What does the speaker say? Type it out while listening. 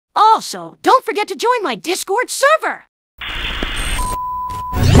Also, don't forget to join my Discord server!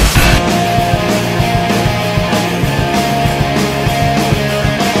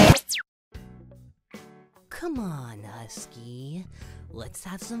 Come on, Husky. Let's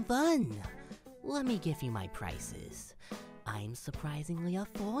have some fun. Let me give you my prices. I'm surprisingly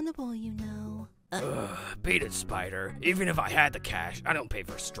affordable, you know. Beat it, Spider. Even if I had the cash, I don't pay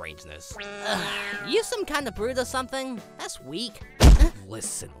for strangeness. You some kind of brute or something? That's weak.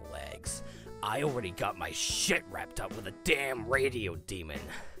 Listen, Legs. I already got my shit wrapped up with a damn radio demon.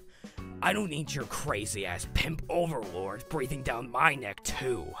 I don't need your crazy-ass pimp overlord breathing down my neck,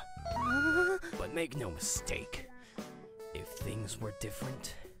 too. But make no mistake, if things were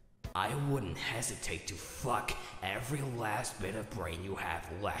different, I wouldn't hesitate to fuck every last bit of brain you have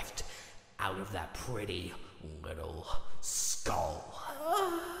left out of that pretty little skull.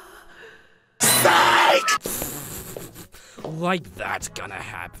 Psych! Like that's gonna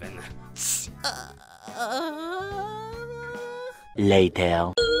happen.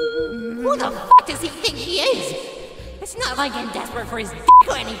 Later. Who the fuck does he think he is? It's not like I'm desperate for his dick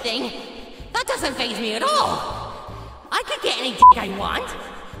or anything. That doesn't faze me at all. I could get any dick I want.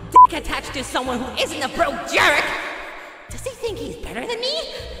 Dick attached to someone who isn't a broke jerk. Does he think he's better than me?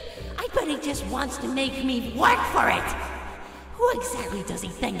 I bet he just wants to make me work for it. Who exactly does he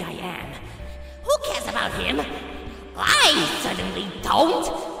think I am? Who cares about him? I certainly don't.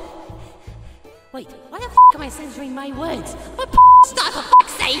 Wait, why the f am I censoring my words? What stop for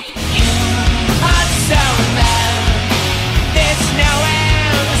fuck's sake? I'm so bad. There's no